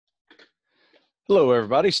Hello,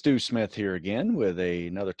 everybody. Stu Smith here again with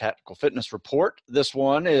another tactical fitness report. This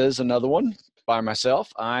one is another one by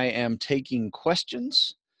myself. I am taking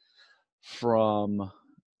questions from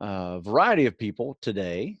a variety of people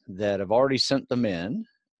today that have already sent them in.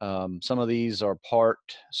 Some of these are part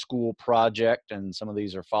school project, and some of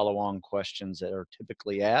these are follow-on questions that are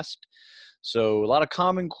typically asked. So a lot of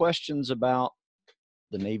common questions about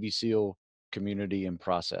the Navy SEAL community and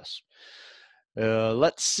process.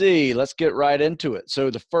 Let's see. Let's get right into it. So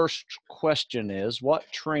the first question is, what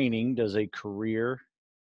training does a career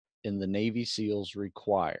in the Navy SEALs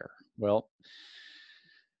require? Well,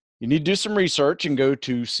 you need to do some research and go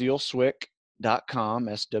to sealswick.com,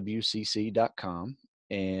 swcc.com,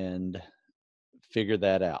 and figure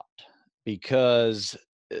that out, because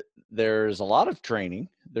there's a lot of training.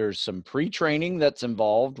 There's some pre-training that's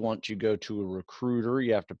involved. Once you go to a recruiter,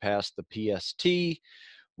 you have to pass the PST,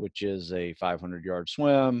 which is a 500-yard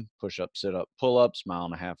swim, push-up, sit-up, pull-ups,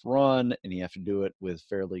 mile-and-a-half run, and you have to do it with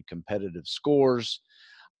fairly competitive scores.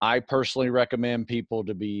 I personally recommend people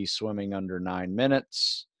to be swimming under 9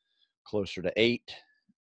 minutes, closer to 8,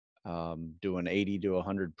 doing 80 to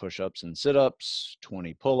 100 push-ups and sit-ups,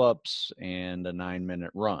 20 pull-ups, and a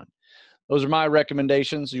 9-minute run. Those are my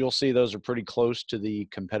recommendations. You'll see those are pretty close to the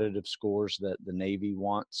competitive scores that the Navy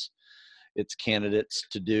wants its candidates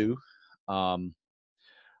to do.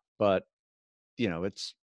 But you know,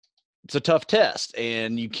 it's a tough test,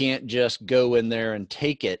 and you can't just go in there and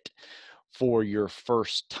take it for your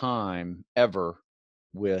first time ever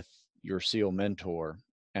with your SEAL mentor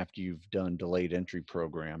after you've done delayed entry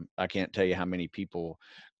program. I can't tell you how many people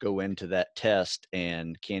go into that test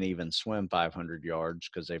and can't even swim 500 yards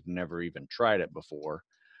because they've never even tried it before,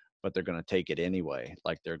 but they're going to take it anyway,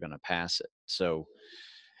 like they're going to pass it. So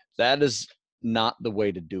that is not the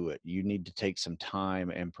way to do it. You need to take some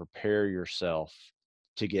time and prepare yourself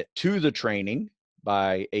to get to the training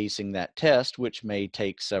by acing that test, which may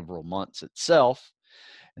take several months itself.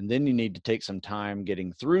 And then you need to take some time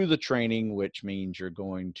getting through the training, which means you're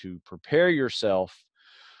going to prepare yourself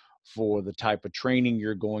for the type of training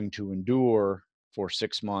you're going to endure for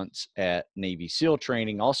 6 months at Navy SEAL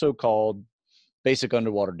training, also called basic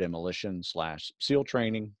underwater demolition / SEAL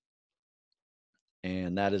training.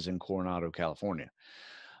 And that is in Coronado, California.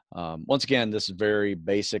 Once again, this is very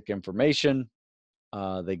basic information.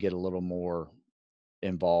 They get a little more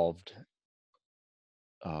involved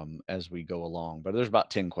as we go along, but there's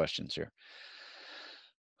about 10 questions here.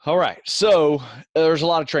 All right, so there's a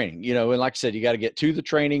lot of training, you know, and like I said, you got to get to the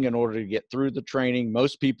training in order to get through the training.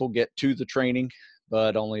 Most people get to the training,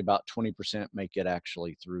 but only about 20% make it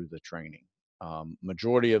actually through the training.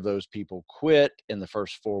 Majority of those people quit in the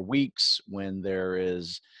first 4 weeks when there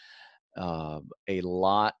is a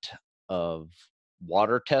lot of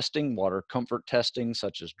water testing, water comfort testing,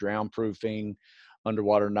 such as drown proofing,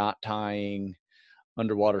 underwater knot tying,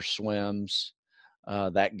 underwater swims.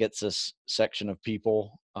 That gets this section of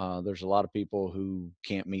people. There's a lot of people who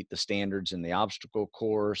can't meet the standards in the obstacle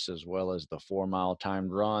course, as well as the 4-mile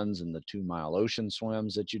timed runs and the 2-mile ocean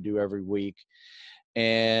swims that you do every week.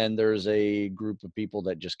 And there's a group of people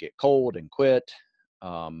that just get cold and quit.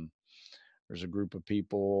 There's a group of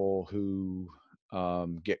people who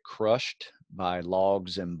get crushed by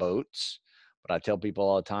logs and boats. But I tell people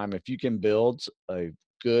all the time, if you can build a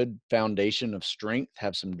good foundation of strength,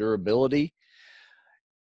 have some durability,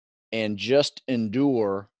 and just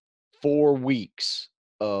endure 4 weeks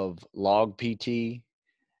of log PT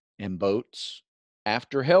and boats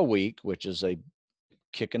after Hell Week, which is a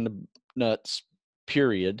kick in the nuts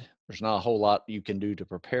period. There's not a whole lot you can do to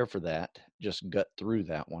prepare for that. Just gut through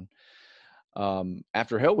that one.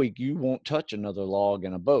 After Hell Week, you won't touch another log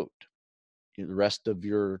in a boat. The rest of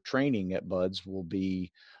your training at Buds will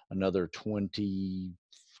be another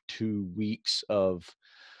 22 weeks of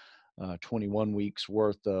 21 weeks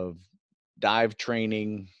worth of dive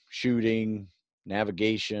training, shooting,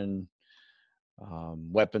 navigation,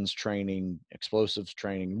 weapons training, explosives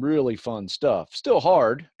training, really fun stuff. Still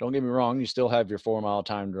hard, don't get me wrong. You still have your 4-mile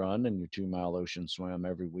timed run and your 2-mile ocean swim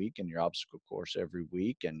every week and your obstacle course every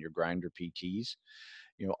week and your grinder PTs.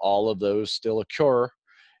 You know, all of those still occur,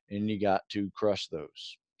 and you got to crush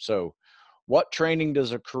those. So what training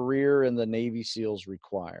does a career in the Navy SEALs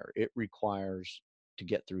require? It requires to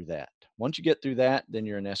get through that. Once you get through that, then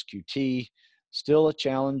you're an SQT. Still a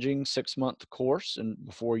challenging 6-month course, and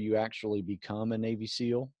before you become a Navy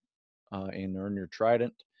SEAL and earn your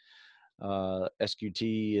Trident.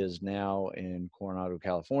 SQT is now in Coronado,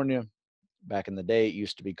 California. Back in the day, it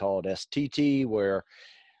used to be called STT, where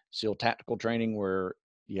SEAL Tactical Training, where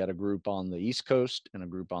you had a group on the East Coast and a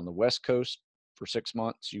group on the West Coast for 6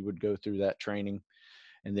 months. You would go through that training.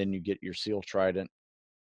 and then you get your SEAL trident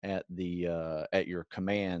at the at your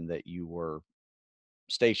command that you were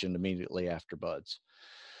stationed immediately after buds.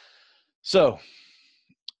 So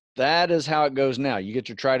that is how it goes now. You get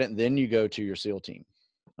your trident, then you go to your SEAL team.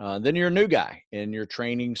 Then you're a new guy, and your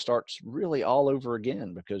training starts really all over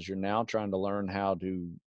again, because you're now trying to learn how to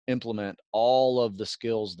implement all of the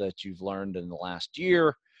skills that you've learned in the last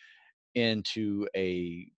year into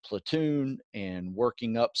a platoon and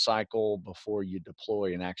working up cycle before you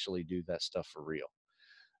deploy and actually do that stuff for real.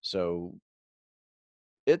 So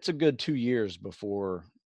it's a good 2 years before,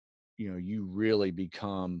 you really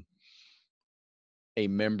become a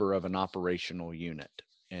member of an operational unit.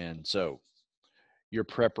 And so your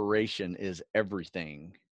preparation is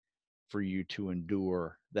everything for you to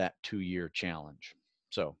endure that 2-year challenge.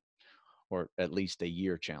 So, or at least a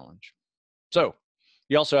year challenge. So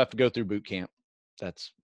you also have to go through boot camp.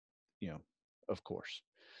 That's, of course.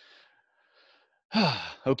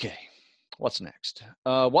 Okay. What's next?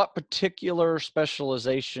 What particular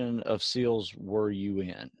specialization of SEALs were you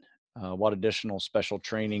in? What additional special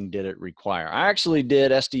training did it require? I actually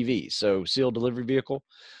did SDV, so SEAL Delivery Vehicle.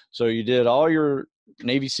 So you did all your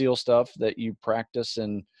Navy SEAL stuff that you practice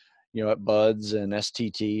and, at BUDS and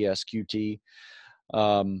STT, SQT.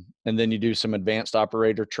 And then you do some advanced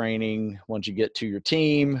operator training once you get to your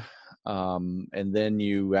team. And then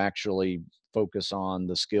you actually focus on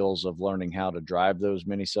the skills of learning how to drive those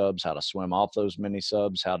mini subs, how to swim off those mini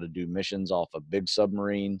subs, how to do missions off of big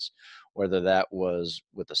submarines, whether that was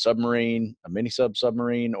with a submarine, a mini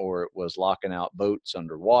submarine, or it was locking out boats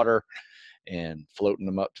underwater and floating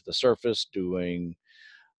them up to the surface, doing,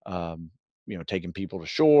 taking people to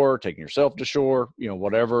shore, taking yourself to shore,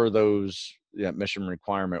 whatever that mission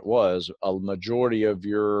requirement was. A majority of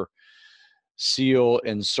your SEAL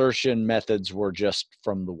insertion methods were just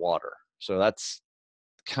from the water. So that's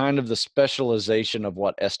kind of the specialization of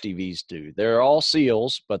what SDVs do. They're all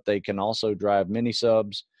SEALs, but they can also drive mini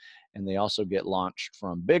subs, and they also get launched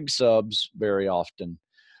from big subs very often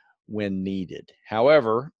when needed.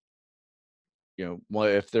 However,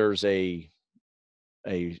 if there's a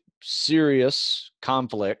serious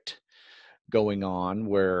conflict going on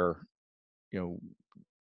where,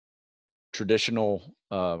 traditional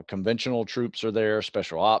conventional troops are there,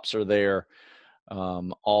 special ops are there,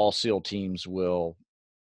 all SEAL teams will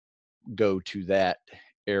go to that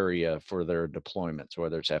area for their deployments,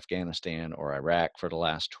 whether it's Afghanistan or Iraq for the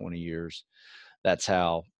last 20 years. That's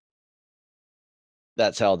how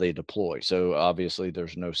they deploy. So obviously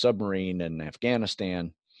there's no submarine in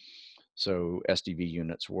Afghanistan. So SDV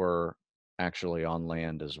units were actually on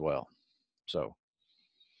land as well. So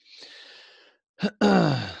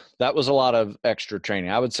that was a lot of extra training.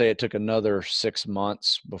 I would say it took another 6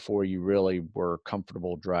 months before you really were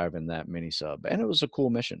comfortable driving that mini sub. And it was a cool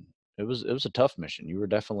mission. It was a tough mission. You were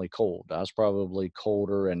definitely cold. I was probably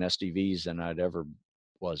colder in SDVs than I'd ever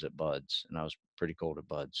was at BUDS. And I was pretty cold at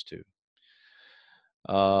BUDS too.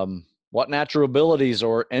 What natural abilities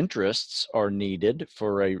or interests are needed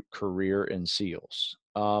for a career in SEALs?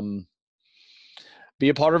 Be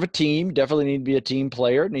a part of a team. Definitely need to be a team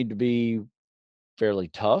player. Need to be fairly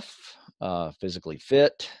tough, physically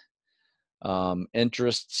fit.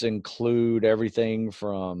 Interests include everything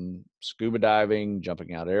from scuba diving,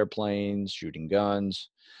 jumping out of airplanes, shooting guns,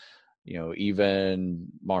 even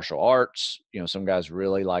martial arts. Some guys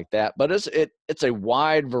really like that, but it's a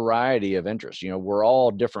wide variety of interests. We're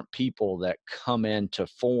all different people that come in to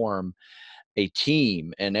form a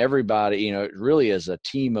team, and everybody, it really is a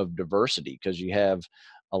team of diversity, because you have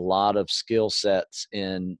a lot of skill sets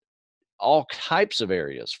in all types of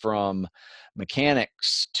areas, from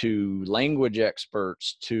mechanics to language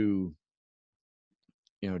experts to,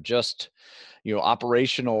 just,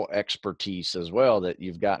 operational expertise as well that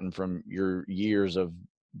you've gotten from your years of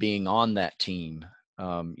being on that team.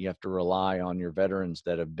 You have to rely on your veterans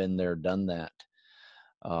that have been there, done that.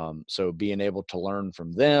 So being able to learn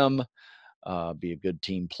from them, be a good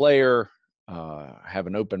team player, have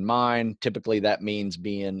an open mind. Typically that means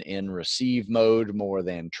being in receive mode more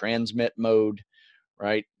than transmit mode,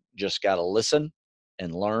 right? Just got to listen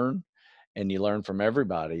and learn, and you learn from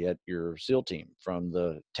everybody at your SEAL team, from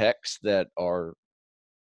the techs that are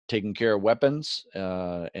taking care of weapons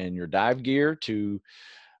and your dive gear to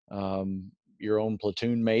your own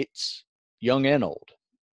platoon mates, young and old.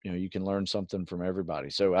 You can learn something from everybody.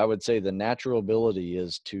 So I would say the natural ability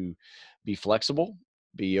is to be flexible,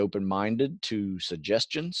 be open-minded to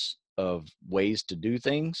suggestions of ways to do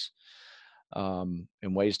things, and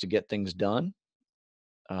ways to get things done.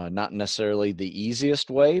 Not necessarily the easiest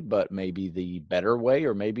way, but maybe the better way,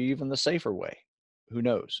 or maybe even the safer way. Who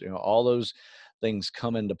knows? All those things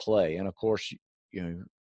come into play. And of course,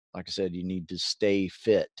 like I said, you need to stay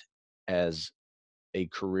fit as a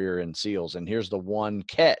career in SEALs. And here's the one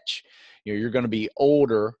catch. You're going to be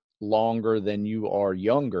older longer than you are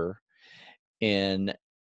younger in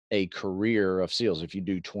a career of SEALs. If you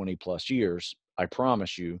do 20 plus years, I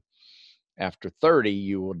promise you, after 30,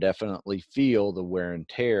 you will definitely feel the wear and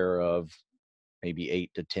tear of maybe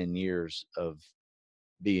 8 to 10 years of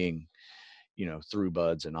being, through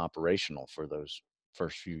buds and operational for those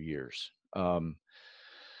first few years.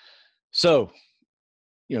 So,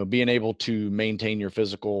 being able to maintain your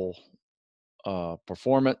physical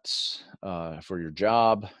performance for your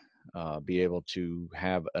job, be able to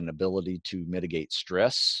have an ability to mitigate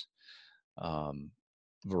stress,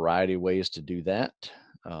 variety of ways to do that,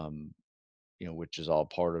 which is all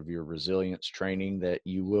part of your resilience training that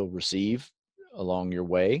you will receive along your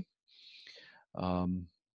way.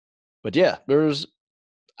 But yeah,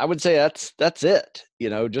 I would say that's it.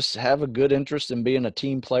 Just have a good interest in being a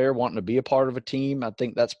team player, wanting to be a part of a team. I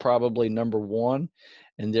think that's probably number one.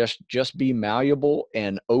 And just be malleable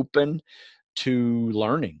and open to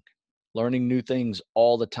learning new things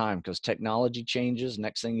all the time, because technology changes.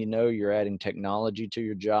 Next thing you know, you're adding technology to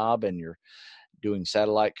your job and you're doing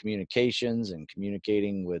satellite communications and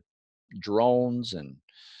communicating with drones and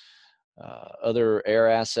other air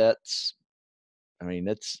assets. I mean,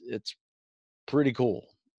 it's pretty cool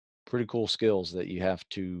skills that you have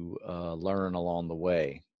to learn along the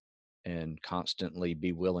way and constantly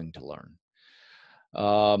be willing to learn.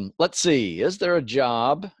 Let's see. Is there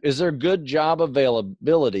good job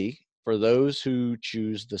availability for those who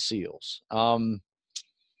choose the SEALs?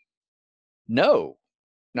 No,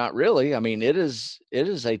 not really. I mean, it is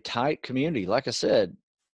a tight community. Like I said,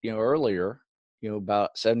 earlier,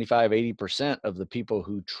 about 75, 80% of the people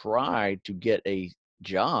who try to get a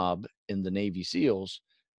job in the Navy SEALs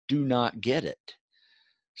do not get it.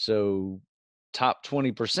 So top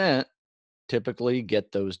 20% typically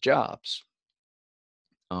get those jobs.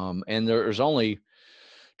 And there's only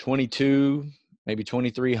 22, maybe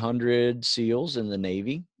 2,300 SEALs in the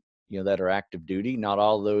Navy, that are active duty. Not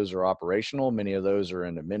all of those are operational. Many of those are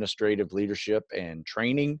in administrative leadership and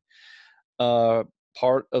training part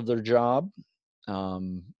of their job.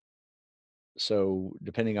 So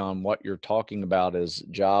depending on what you're talking about as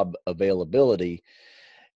job availability,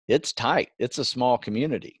 it's tight. It's a small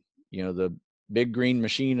community. The big green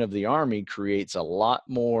machine of the Army creates a lot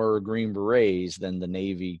more Green Berets than the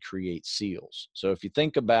Navy creates SEALs. So if you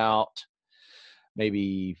think about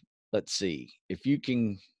maybe, let's see, if you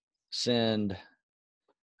can send, how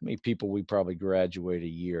many people we probably graduate a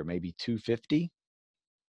year, maybe 250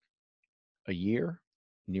 a year,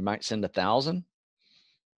 and you might send 1,000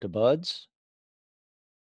 to buds.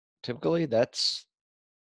 Typically, that's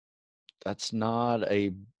not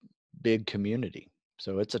a big community.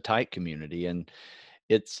 So it's a tight community, and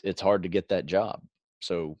it's hard to get that job.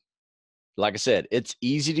 So like I said, it's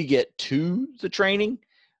easy to get to the training,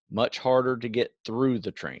 much harder to get through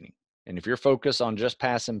the training. And if you're focused on just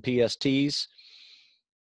passing PSTs,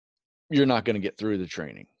 you're not going to get through the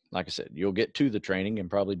training. Like I said, you'll get to the training and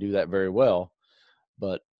probably do that very well,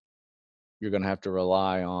 but you're going to have to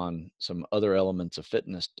rely on some other elements of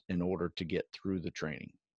fitness in order to get through the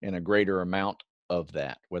training, and a greater amount of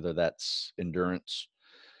that, whether that's endurance,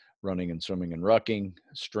 running and swimming and rucking,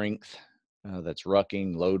 strength, that's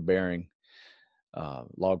rucking, load bearing,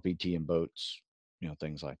 log PT in boats,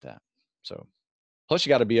 things like that. So plus you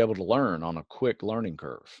got to be able to learn on a quick learning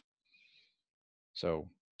curve. So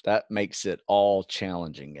that makes it all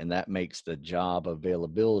challenging, and that makes the job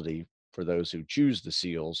availability for those who choose the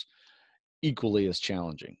SEALs equally as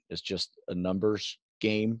challenging. It's just a numbers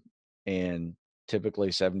game, and typically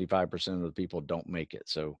 75% of the people don't make it.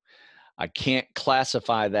 So I can't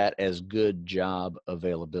classify that as good job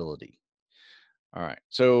availability. All right.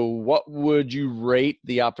 So what would you rate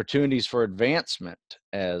the opportunities for advancement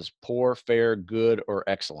as poor, fair, good, or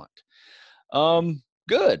excellent?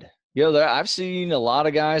 Good. I've seen a lot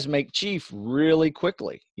of guys make chief really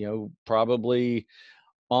quickly, probably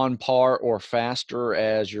on par or faster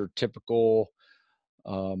as your typical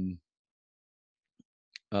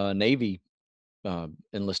Navy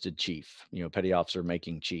enlisted chief, petty officer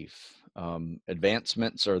making chief.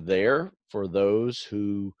 Advancements are there for those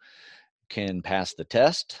who can pass the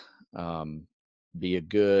test, be a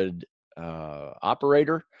good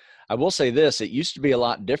operator. I will say this, it used to be a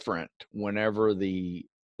lot different whenever the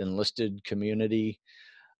enlisted community,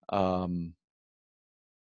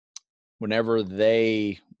 whenever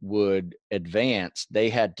they would advance, they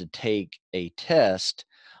had to take a test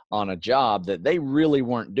on a job that they really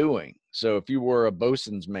weren't doing. So if you were a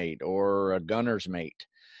bosun's mate or a gunner's mate,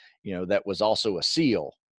 that was also a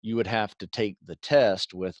SEAL, you would have to take the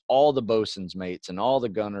test with all the bosun's mates and all the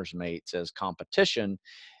gunner's mates as competition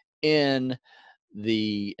in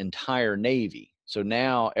the entire Navy. So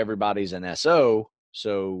now everybody's an SO,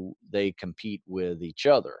 so they compete with each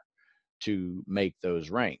other to make those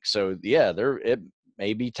ranks. So yeah, it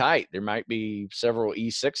may be tight. There might be several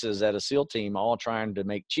E6s at a SEAL team all trying to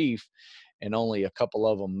make chief, and only a couple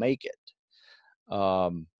of them make it,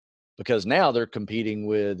 because now they're competing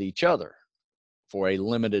with each other for a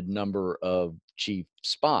limited number of chief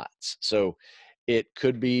spots. So it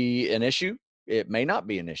could be an issue. It may not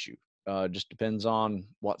be an issue. Just depends on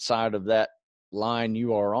what side of that line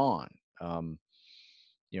you are on.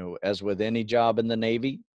 As with any job in the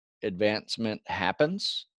Navy, advancement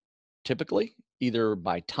happens typically either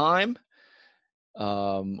by time,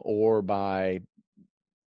 or by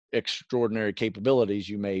extraordinary capabilities.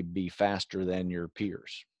 You may be faster than your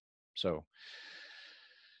peers. So,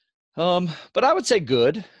 but I would say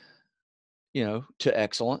good, to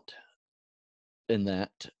excellent in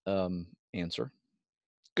that answer.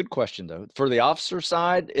 Good question though. For the officer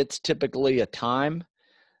side, it's typically a time.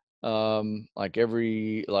 Like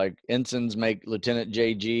ensigns make Lieutenant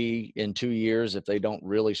JG in 2 years if they don't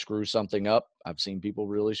really screw something up. I've seen people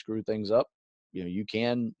really screw things up. You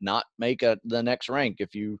can not make the next rank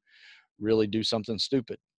if you really do something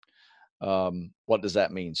stupid. What does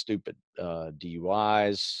that mean? Stupid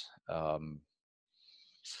DUIs,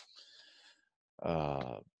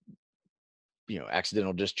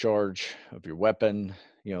 accidental discharge of your weapon,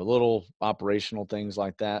 little operational things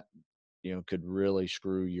like that, could really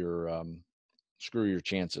screw your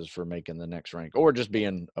chances for making the next rank, or just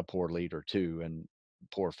being a poor leader too, and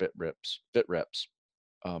poor fit reps,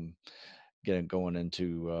 going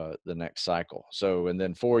into the next cycle. So, and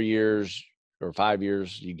then 4 years or 5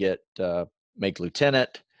 years, you get make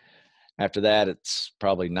lieutenant. After that, it's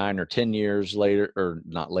probably 9 or 10 years later, or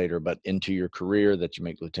not later, but into your career that you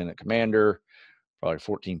make lieutenant commander. Probably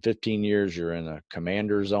 14, 15 years, you're in a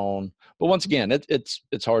commander zone. But once again,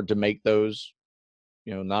 it's hard to make those.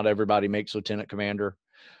 Not everybody makes lieutenant commander.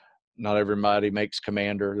 Not everybody makes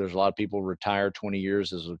commander. There's a lot of people retire 20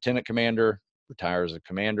 years as lieutenant commander, retire as a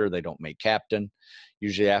commander. They don't make captain.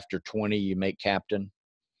 Usually after 20, you make captain.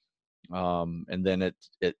 And then it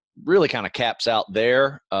really kind of caps out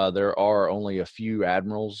there. There are only a few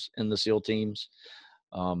admirals in the SEAL teams.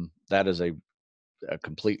 That is a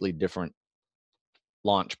completely different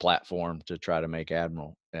launch platform to try to make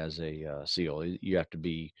admiral as a SEAL. You have to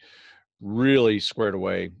be really squared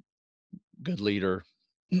away, good leader.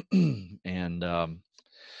 And,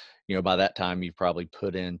 by that time you've probably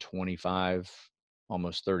put in 25,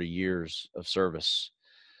 almost 30 years of service,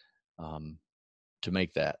 to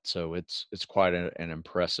make that. So it's quite an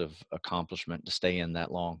impressive accomplishment to stay in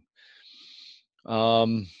that long.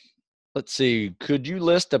 Let's see. Could you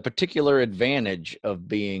list a particular advantage of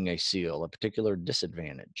being a SEAL, a particular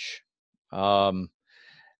disadvantage?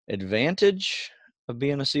 Advantage of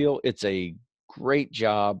being a SEAL, it's a great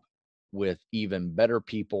job with even better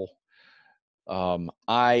people.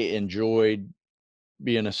 I enjoyed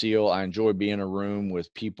being a SEAL. I enjoyed being in a room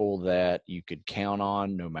with people that you could count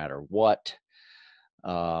on no matter what,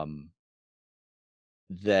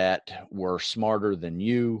 that were smarter than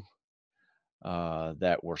you,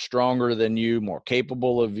 that were stronger than you, more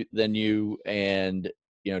capable than you, and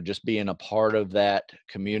just being a part of that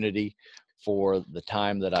community for the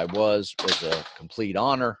time that I was a complete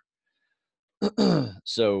honor.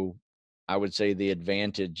 So I would say the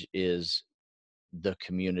advantage is the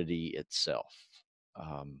community itself,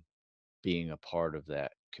 being a part of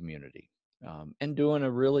that community, and doing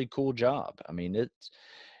a really cool job. I mean, it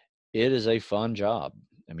is a fun job.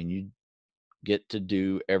 I mean, you get to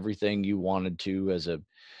do everything you wanted to as a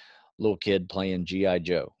little kid playing G.I.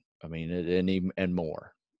 Joe. I mean, and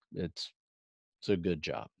more. It's a good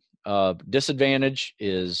job. Disadvantage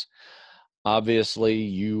is obviously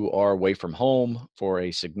you are away from home for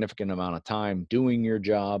a significant amount of time doing your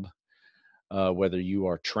job, whether you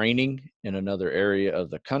are training in another area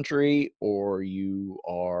of the country, or you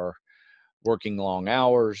are working long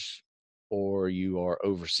hours, or you are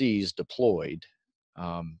overseas deployed.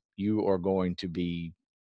 You are going to be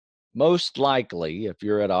most likely, if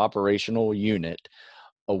you're at an operational unit,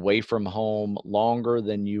 away from home longer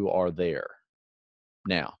than you are there.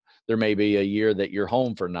 Now, there may be a year that you're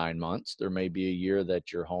home for 9 months. There may be a year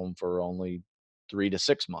that you're home for only 3 to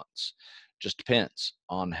 6 months. Just depends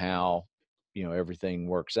on how, everything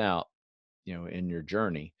works out, in your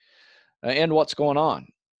journey, and what's going on.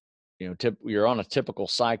 You're on a typical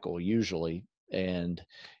cycle usually. And,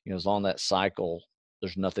 as long as that cycle,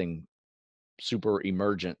 there's nothing super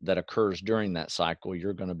emergent that occurs during that cycle,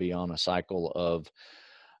 you're going to be on a cycle of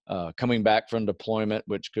coming back from deployment,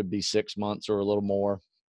 which could be 6 months or a little more,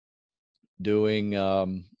 doing,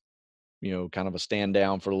 kind of a stand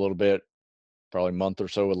down for a little bit, probably a month or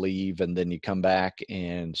so of leave, and then you come back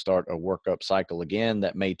and start a workup cycle again.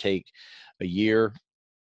 That may take a year,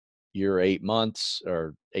 8 months,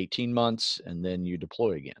 or 18 months, and then you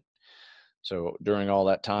deploy again. So during all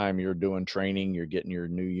that time, you're doing training, you're getting your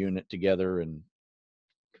new unit together and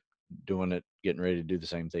doing it, getting ready to do the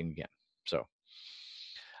same thing again. So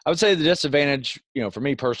I would say the disadvantage, for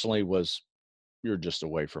me personally, was you're just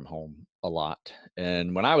away from home a lot.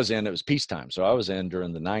 And when I was in, it was peacetime. So I was in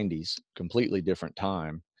during the 90s, completely different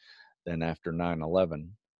time than after 9/11,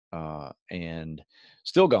 and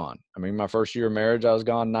still gone. I mean, my first year of marriage, I was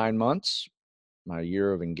gone 9 months. My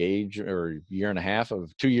year of year and a half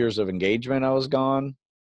of 2 years of engagement, I was gone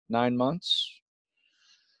 9 months.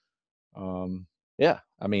 Yeah,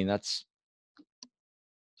 I mean, that's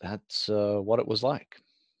what it was like.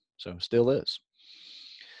 So still is.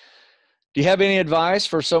 Do you have any advice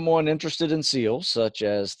for someone interested in SEALs, such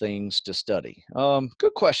as things to study?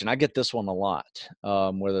 Good question. I get this one a lot,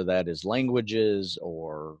 whether that is languages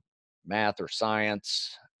or math or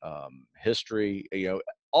science, history,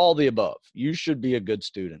 all the above. You should be a good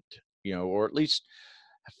student, or at least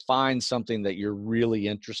find something that you're really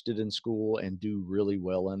interested in school and do really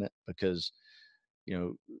well in it, because,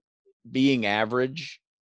 being average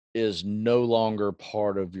is no longer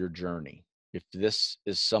part of your journey. If this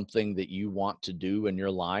is something that you want to do in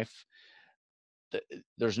your life,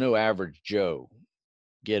 there's no average Joe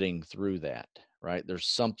getting through that, right? There's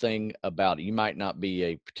something about it. You might not be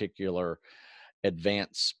a particular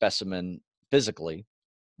advanced specimen physically,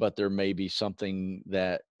 but there may be something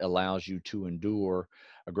that allows you to endure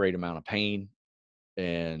a great amount of pain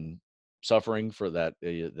and suffering for that.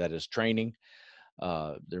 That is training.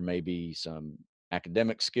 There may be some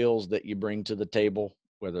academic skills that you bring to the table,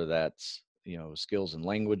 whether that's, skills in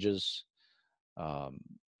languages, um,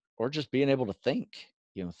 or just being able to think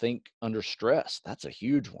under stress. That's a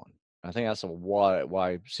huge one. I think that's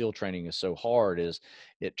why SEAL training is so hard, is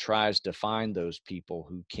it tries to find those people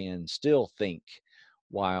who can still think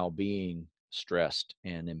while being stressed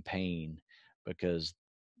and in pain, because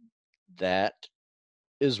that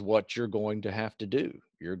is what you're going to have to do.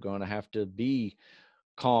 You're going to have to be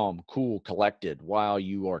calm, cool, collected while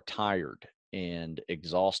you are tired and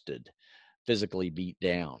exhausted, physically beat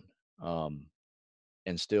down,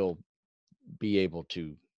 and still be able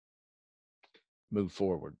to move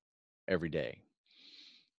forward every day.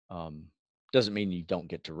 Um, doesn't mean you don't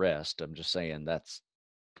get to rest. I'm just saying that's,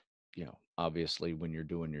 obviously when you're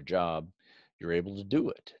doing your job, you're able to do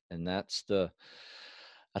it. And I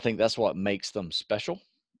think that's what makes them special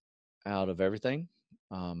out of everything.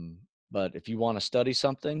 Um, but if you want to study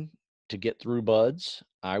something to get through buds,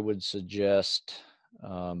 I would suggest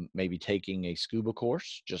maybe taking a scuba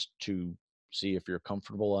course just to see if you're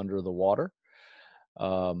comfortable under the water.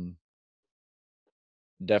 Um,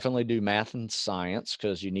 Definitely do math and science,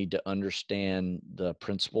 because you need to understand the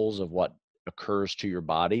principles of what occurs to your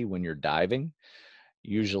body when you're diving.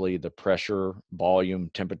 Usually the pressure,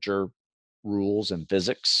 volume, temperature rules in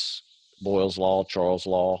physics, Boyle's law, Charles'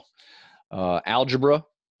 law. Algebra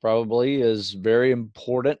probably is very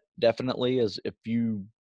important. Definitely, as if you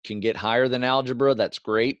can get higher than algebra, that's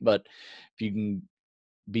great. But if you can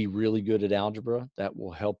be really good at algebra, that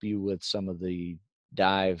will help you with some of the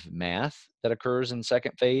dive math that occurs in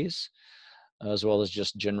second phase, as well as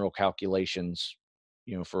just general calculations,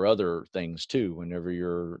 for other things too, whenever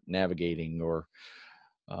you're navigating or,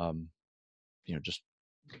 um, just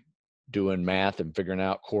doing math and figuring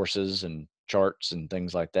out courses and charts and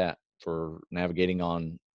things like that for navigating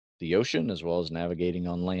on the ocean as well as navigating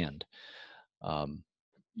on land. Um,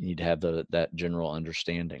 you need to have that general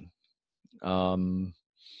understanding. But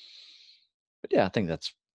yeah, I think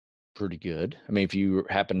that's pretty good. I mean, if you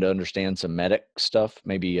happen to understand some medic stuff,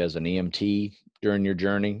 maybe as an EMT during your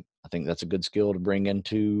journey, I think that's a good skill to bring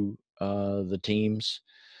into the teams.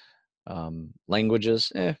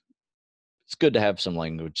 Languages, it's good to have some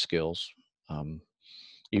language skills, um,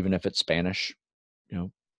 even if it's Spanish,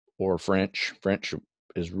 or French. French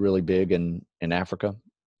is really big in Africa.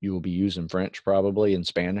 You will be using French probably in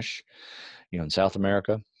Spanish, in South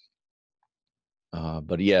America.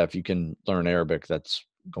 But yeah, if you can learn Arabic, that's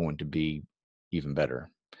going to be even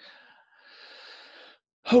better.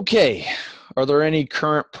 Okay. Are there any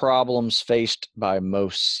current problems faced by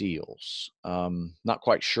most SEALs? Not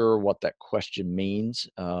quite sure what that question means.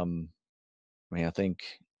 I mean, I think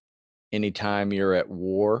anytime you're at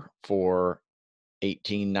war for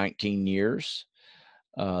 18, 19 years,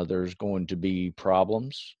 there's going to be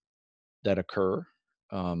problems that occur.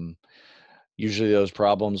 Um, Usually those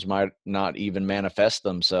problems might not even manifest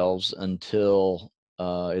themselves until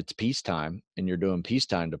it's peacetime and you're doing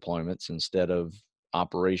peacetime deployments instead of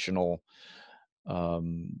operational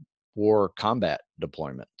um, war combat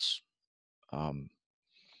deployments. Um,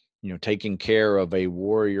 taking care of a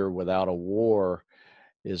warrior without a war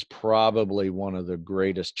is probably one of the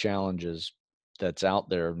greatest challenges that's out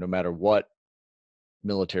there, no matter what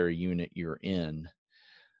military unit you're in.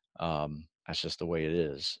 That's just the way it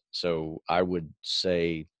is. So I would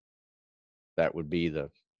say that would be the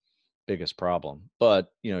biggest problem.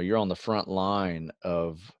 But, you're on the front line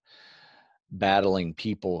of battling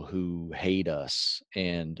people who hate us,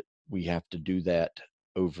 and we have to do that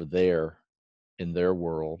over there in their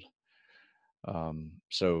world.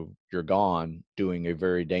 So you're gone doing a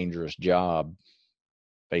very dangerous job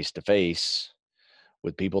face to face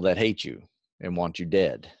with people that hate you and want you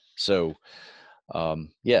dead. So,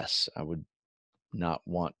 yes, I would not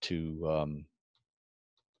want to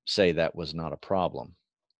say that was not a problem.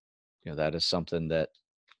 That is something that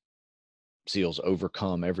SEALs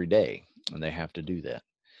overcome every day, and they have to do that,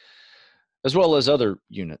 as well as other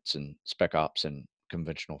units and spec ops and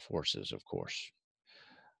conventional forces, of course.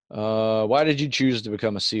 Why did you choose to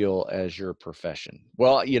become a SEAL as your profession?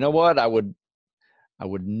 Well, you know what? I would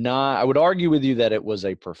argue with you that it was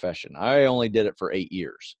a profession. I only did it for 8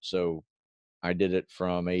 years. So I did it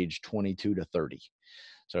from age 22 to 30.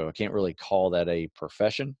 So I can't really call that a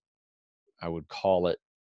profession. I would call it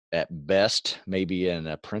at best maybe an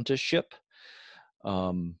apprenticeship.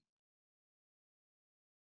 Um,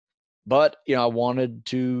 but I wanted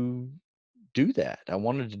to do that. I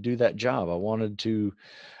wanted to do that job.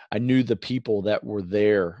 I knew the people that were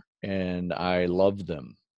there and I loved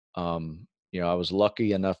them. I was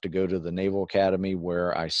lucky enough to go to the Naval Academy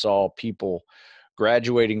where I saw people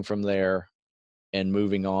graduating from there and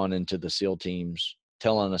moving on into the SEAL teams,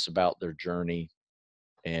 telling us about their journey,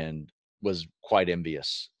 and was quite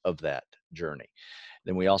envious of that journey.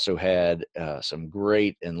 Then we also had some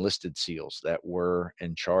great enlisted SEALs that were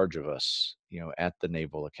in charge of us, at the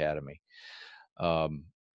Naval Academy. Um,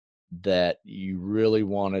 that you really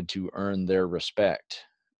wanted to earn their respect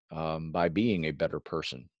by being a better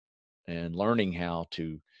person and learning how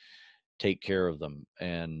to take care of them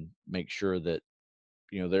and make sure that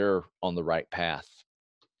they're on the right path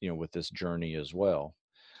with this journey as well,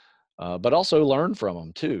 but also learn from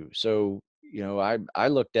them too. So I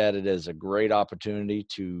looked at it as a great opportunity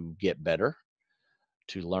to get better,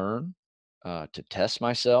 to learn, to test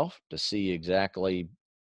myself, to see exactly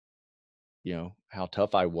how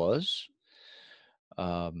tough I was.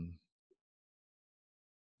 um,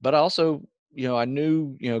 But also, I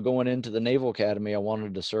knew, going into the Naval Academy, I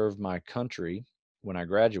wanted to serve my country when I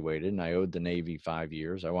graduated, and I owed the Navy 5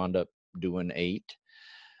 years. I wound up doing 8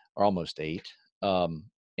 or almost 8.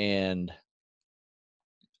 And,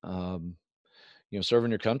 um,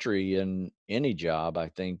 serving your country in any job, I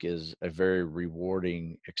think, is a very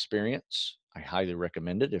rewarding experience. I highly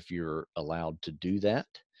recommend it if you're allowed to do that.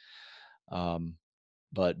 Um,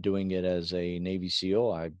 but doing it as a Navy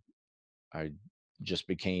SEAL, I just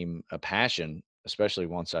became a passion, especially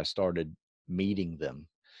once I started meeting them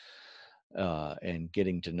and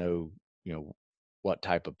getting to know, what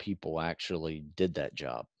type of people actually did that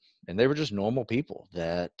job. And they were just normal people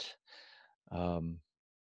that um,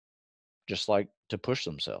 just like to push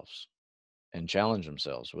themselves and challenge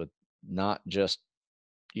themselves with not just,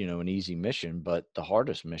 an easy mission, but the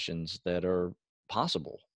hardest missions that are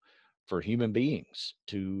possible for human beings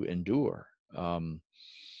to endure. Um,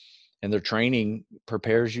 and their training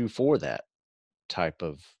prepares you for that type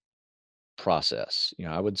of process.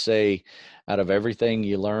 I would say out of everything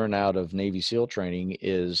you learn out of Navy SEAL training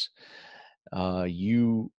is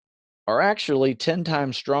you are actually 10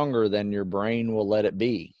 times stronger than your brain will let it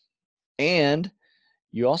be. And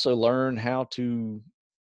you also learn how to,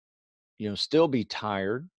 still be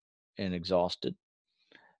tired and exhausted,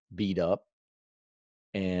 beat up,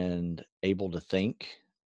 and able to think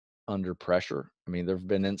under pressure. I mean, there have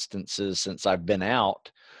been instances since I've been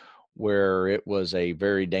out where it was a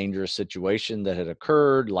very dangerous situation that had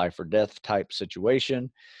occurred, life or death type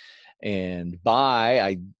situation. And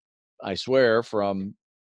I swear from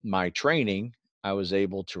my training, I was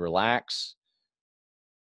able to relax,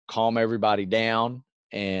 calm everybody down,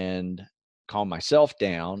 and calm myself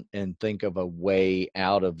down and think of a way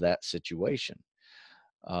out of that situation.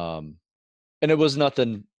 Um, and it was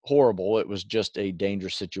nothing horrible. It was just a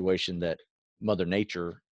dangerous situation that Mother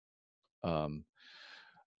Nature um,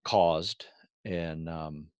 caused. And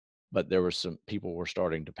but there were some people were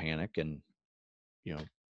starting to panic, and you know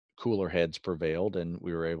cooler heads prevailed, and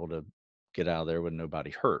we were able to get out of there with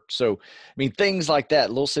nobody hurt. So, I mean, things like that,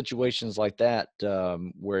 little situations like that,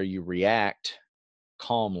 where you react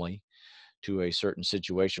calmly to a certain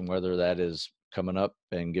situation, whether that is coming up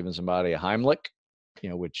and giving somebody a Heimlich,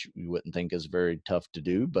 which you wouldn't think is very tough to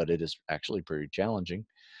do, but it is actually pretty challenging.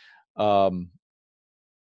 And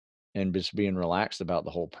just being relaxed about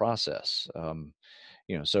the whole process.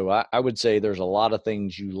 So I would say there's a lot of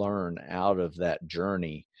things you learn out of that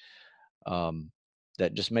journey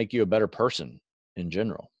that just make you a better person in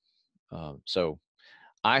general. So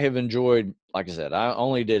I have enjoyed, like I said, I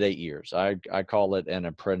only did 8 years. I call it an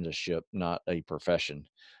apprenticeship, not a profession,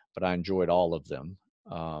 but I enjoyed all of them.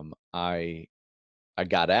 I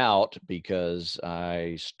got out because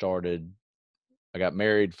I got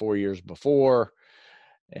married 4 years before,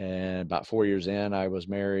 and about 4 years in, I was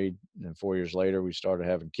married, and 4 years later, we started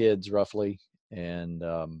having kids roughly. And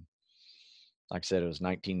like I said, it was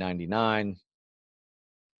 1999.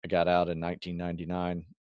 I got out in 1999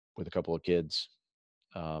 with a couple of kids.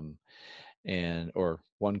 Or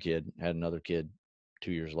one kid, had another kid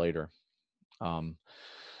 2 years later. Um,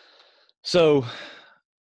 so,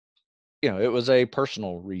 it was a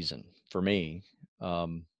personal reason for me.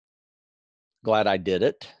 Glad I did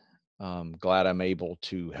it. Glad I'm able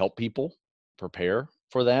to help people prepare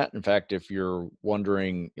for that. In fact, if you're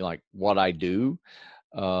wondering like what I do,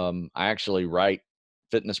 I actually write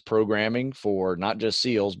fitness programming for not just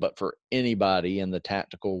SEALs, but for anybody in the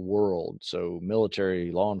tactical world. So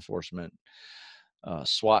military, law enforcement,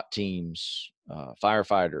 SWAT teams,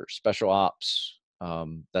 firefighters, special ops.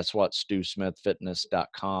 That's what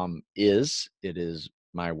StuSmithFitness.com is. It is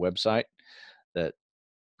my website that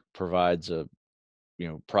provides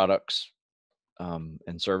products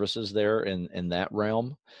and services there in that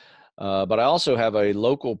realm. But I also have a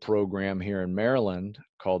local program here in Maryland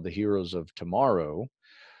called the Heroes of Tomorrow,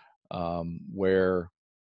 where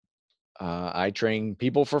I train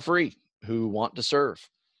people for free who want to serve.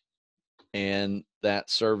 And that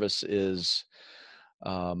service is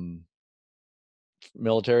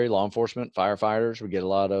military, law enforcement, firefighters. We get a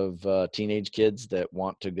lot of teenage kids that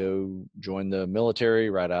want to go join the military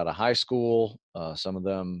right out of high school. Some of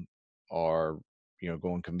them are,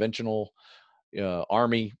 going conventional,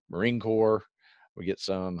 Army, Marine Corps. We get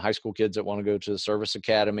some high school kids that want to go to the service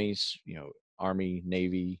academies, Army,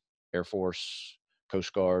 Navy, Air Force,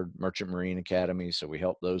 Coast Guard, Merchant Marine Academy. So we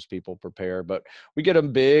help those people prepare. But we get a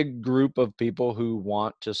big group of people who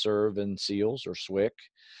want to serve in SEALs or SWIC,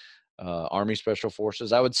 Army Special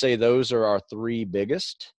Forces. I would say those are our three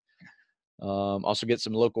biggest. Also get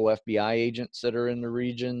some local FBI agents that are in the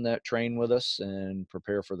region that train with us and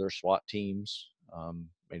prepare for their SWAT teams.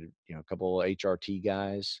 Maybe, a couple of HRT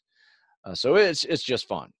guys. So it's just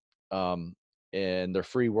fun. And they're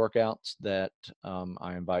free workouts that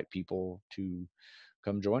I invite people to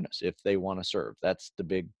come join us if they want to serve. That's the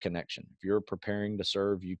big connection. If you're preparing to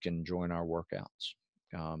serve, you can join our workouts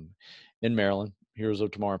in Maryland, Heroes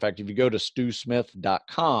of Tomorrow. In fact, if you go to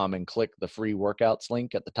StuSmith.com and click the free workouts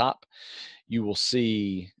link at the top, you will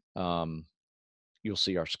see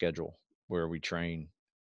our schedule where we train,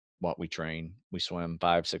 what we train. We swim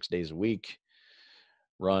 5-6 days a week,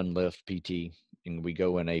 run, lift, PT, and we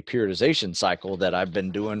go in a periodization cycle that I've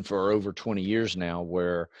been doing for over 20 years now,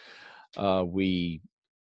 where we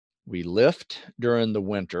lift during the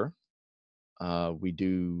winter. We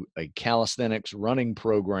do a calisthenics running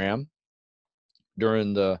program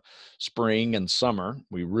during the spring and summer.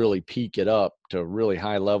 We really peak it up to really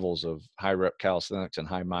high levels of high rep calisthenics and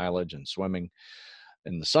high mileage and swimming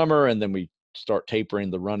in the summer. And then we start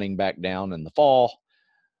tapering the running back down in the fall,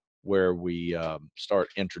 where we start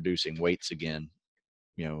introducing weights again,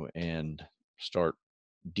 and start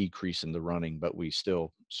decreasing the running, but we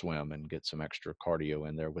still swim and get some extra cardio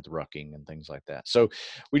in there with rucking and things like that. So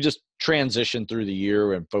we just transition through the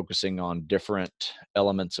year and focusing on different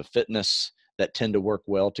elements of fitness that tend to work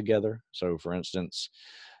well together. So for instance,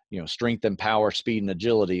 strength and power, speed and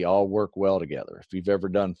agility all work well together. If you've ever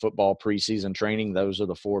done football preseason training, those are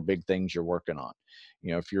the 4 big things you're working on.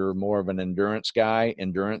 If you're more of an endurance guy,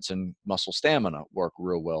 endurance and muscle stamina work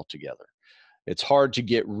real well together. It's hard to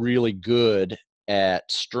get really good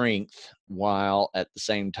at strength while at the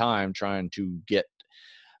same time trying to get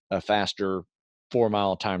a faster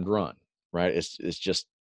 4-mile timed run, right? It's just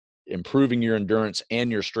improving your endurance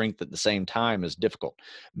and your strength at the same time is difficult.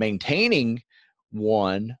 Maintaining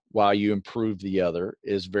one while you improve the other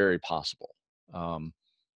is very possible.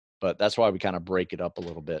 But that's why we kind of break it up a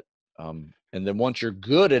little bit. And then once you're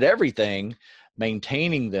good at everything,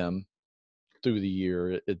 maintaining them through the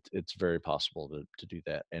year, it's very possible to do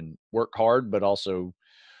that and work hard, but also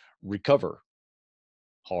recover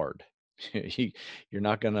hard. You're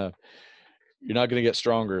not going to you're not going to get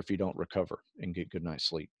stronger if you don't recover and get good night's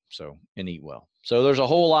sleep. So, and eat well. So there's a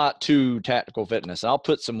whole lot to tactical fitness. I'll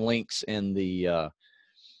put some links in the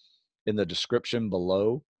description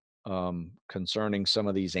below concerning some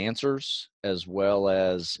of these answers, as well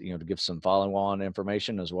as, you know, to give some follow-on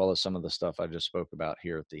information, as well as some of the stuff I just spoke about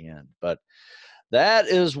here at the end. But that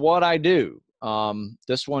is what I do.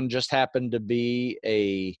 This one just happened to be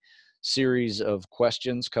a series of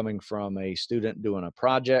questions coming from a student doing a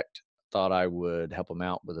project. Thought I would help them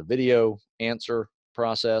out with a video answer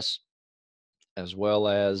process, as well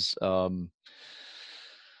as so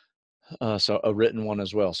a written one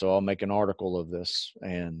as well. So I'll make an article of this,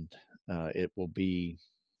 and it will be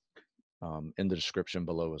in the description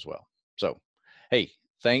below as well. So, hey,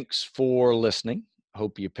 thanks for listening.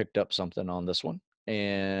 Hope you picked up something on this one.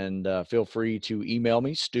 And feel free to email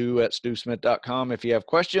me, stu@stewsmith.com, if you have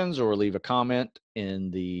questions, or leave a comment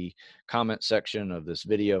in the comment section of this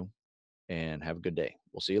video. And have a good day.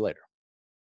 We'll see you later.